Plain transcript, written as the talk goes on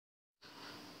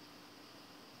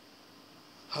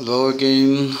Hello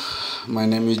again, my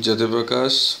name is Jyoti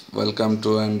Prakash. Welcome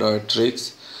to Android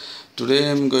Tricks. Today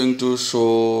I am going to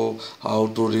show how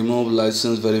to remove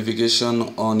license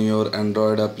verification on your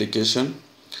Android application.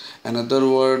 Another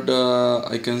word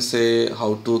I can say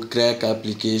how to crack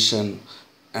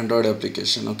Android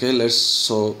application. Okay, let's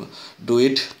do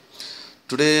it.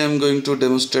 Today I am going to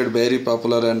demonstrate very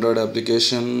popular Android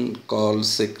application called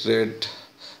Secret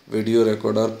Video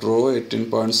Recorder Pro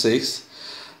 18.6.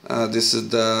 This is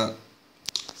the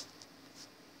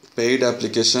paid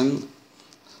application.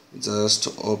 Just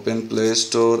open Play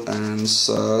Store and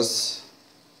search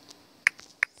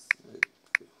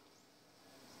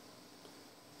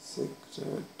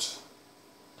Secret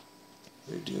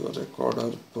Video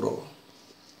Recorder Pro.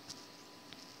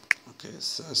 Okay,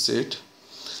 search it.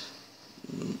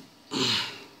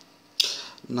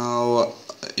 Now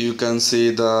you can see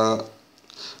the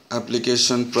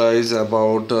application price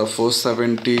about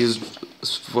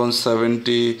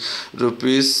 470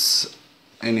 rupees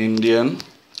in Indian.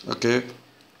 Okay,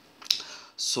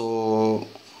 so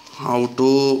how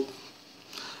to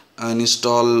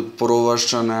install pro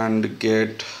version and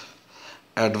get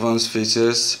advanced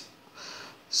features.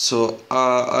 So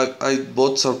I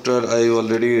both software I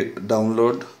already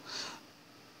download,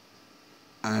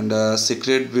 and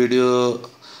Secret Video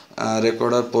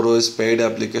Recorder Pro is paid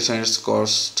application. It's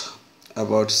cost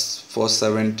about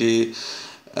 470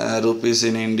 rupees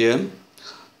in Indian.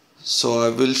 So I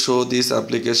will show this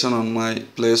application on my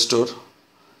Play Store.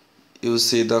 You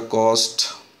see the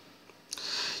cost.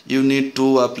 You need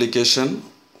two application.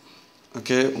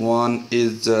 Okay, one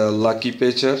is Lucky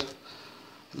Patcher.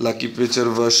 Lucky Patcher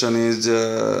version is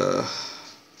I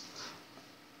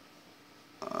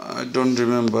don't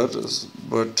remember,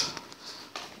 but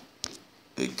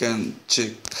you can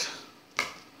check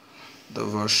the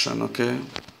version. Okay,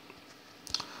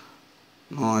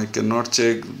 no, I cannot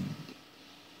check,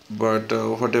 but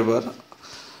whatever,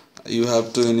 you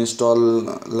have to install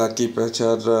Lucky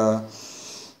Patcher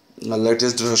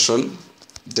latest version.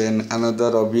 Then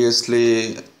another,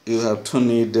 obviously you have to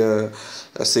need a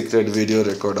Secret Video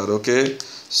Recorder. Okay,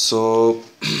 so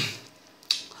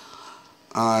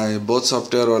I both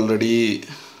software already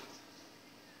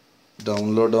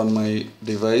download on my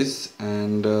device,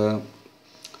 and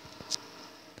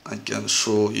I can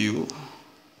show you.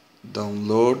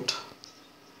 Download,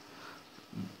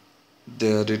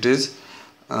 there it is.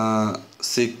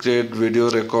 Secret Video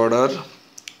Recorder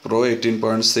Pro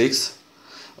 18.6.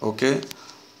 okay,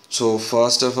 so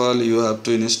first of all you have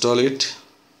to install it.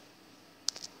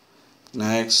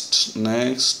 Next,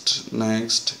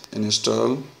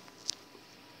 install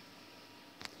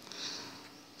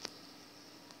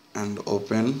and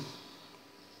open.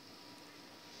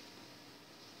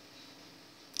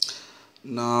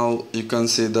 Now you can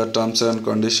see the terms and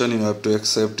condition, you have to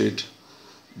accept it,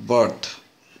 but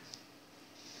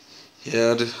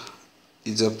here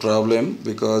is a problem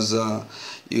because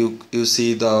you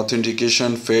see the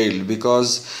authentication failed,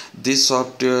 because these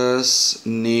softwares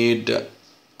need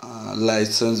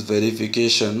license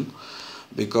verification,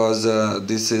 because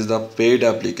this is the paid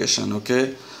application.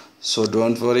 Okay, so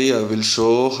don't worry, I will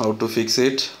show how to fix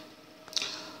it.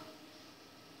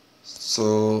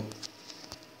 So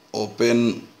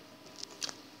open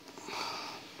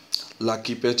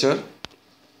Lucky Patcher,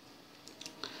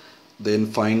 then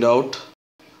find out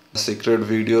Secret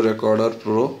Video Recorder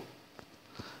Pro.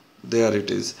 There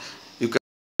it is. You can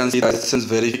see license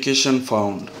verification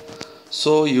found.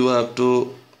 So you have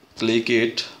to click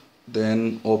it,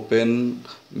 then open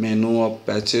menu of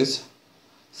patches,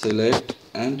 select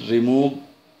and remove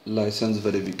license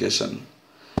verification.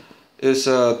 It's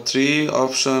a 3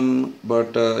 option,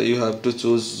 but you have to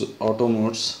choose auto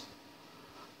modes,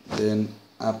 then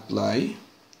apply.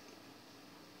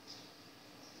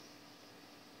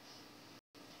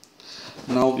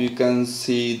 Now you can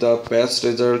see the past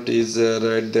result is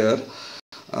right there,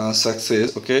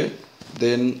 success. Okay,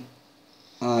 then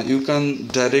you can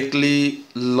directly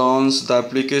launch the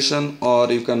application, or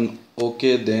you can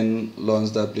then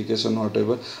launch the application,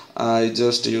 whatever. I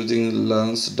just using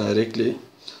launch directly,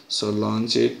 so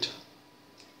launch it.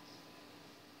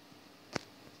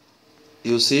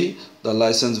 You see the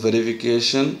license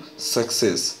verification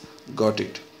success, got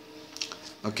it.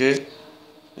 Okay,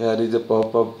 here is a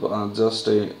pop-up, just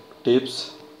a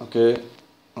tips. Okay,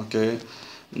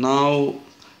 now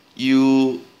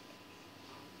you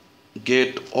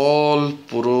get all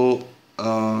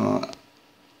uh,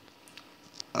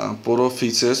 pro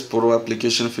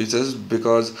application features,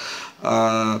 because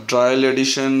trial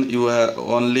edition you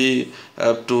only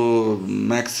have to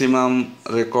maximum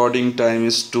recording time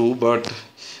is 2, but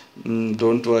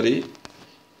don't worry,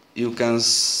 you can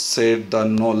set the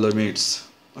no limits.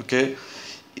 Okay,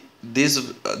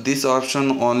 this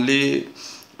option only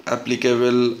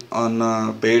applicable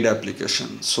on paid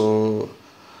application. So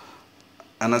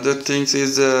another things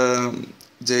is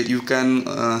that you can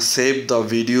save the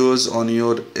videos on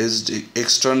your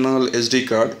external SD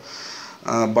card.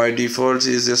 By default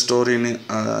is stored in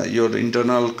your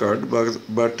internal card,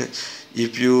 but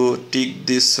if you tick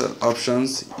these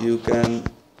options, you can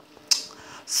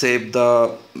save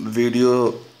the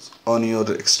video on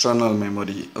your external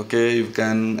memory. Okay, you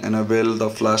can enable the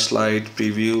flashlight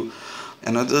preview.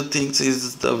 Another things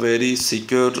is the very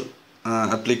secure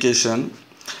application.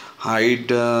 Hide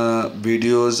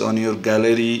videos on your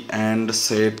gallery and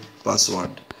set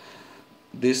password.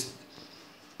 This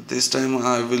time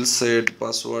I will set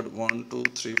password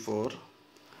 1234.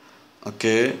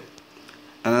 Okay,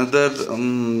 another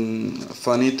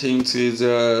funny things is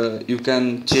you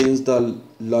can change the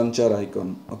launcher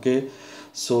icon. Okay,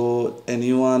 so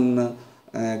anyone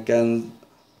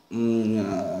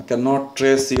cannot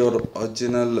trace your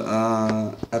original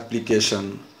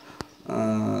application.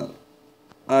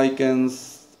 I can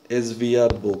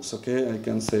SVR books. Okay, I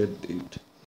can set it.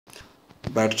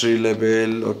 Battery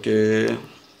level. Okay,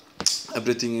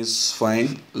 everything is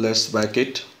fine. Let's back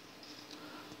it.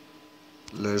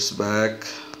 Let's back.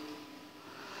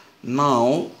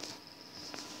 Now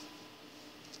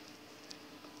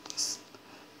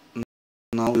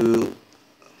you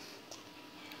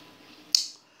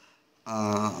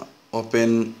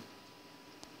open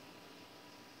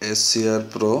SCR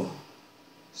Pro.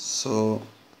 So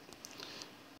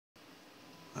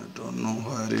I don't know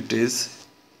where it is.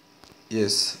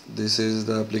 Yes, this is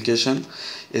the application.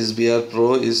 SBR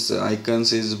Pro is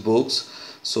icons is books.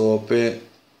 So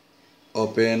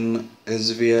open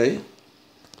SVI.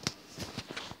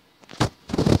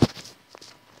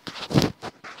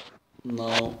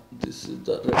 Now this is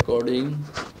the recording,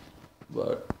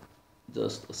 but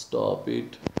just stop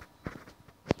it.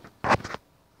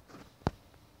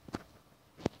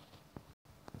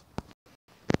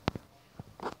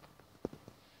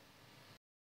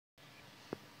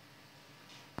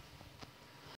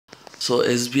 So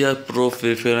SBR Pro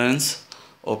preference,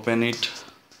 open it.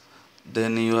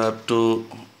 Then you have to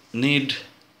need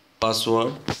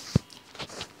password.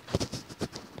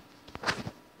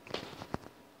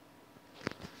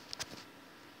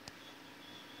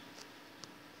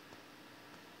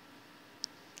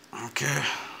 Okay,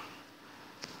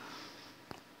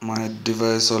 my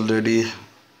device already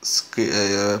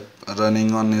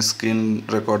running on a screen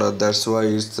recorder, that's why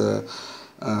it's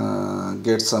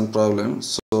get some problem.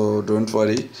 So don't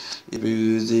worry, if you're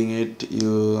using it,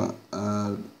 you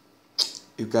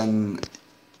can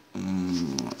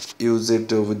use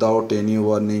it without any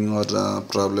warning or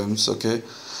problems. Okay,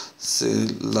 so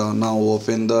now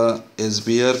open the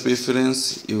SBR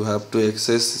preference. You have to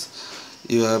access,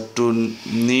 you have to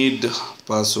need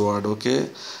password. Okay,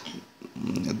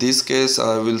 in this case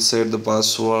I will set the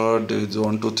password is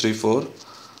 1234.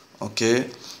 Okay,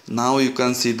 now you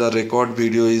can see the record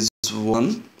video is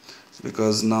 1,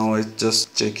 because now I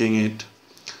just checking it.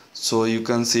 So you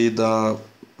can see the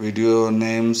video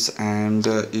names, and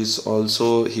is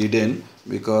also hidden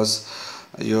because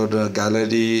your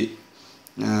gallery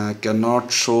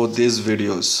cannot show these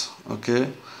videos.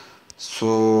 Okay,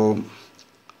 so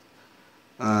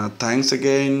thanks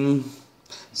again,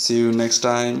 see you next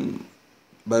time,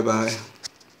 bye bye.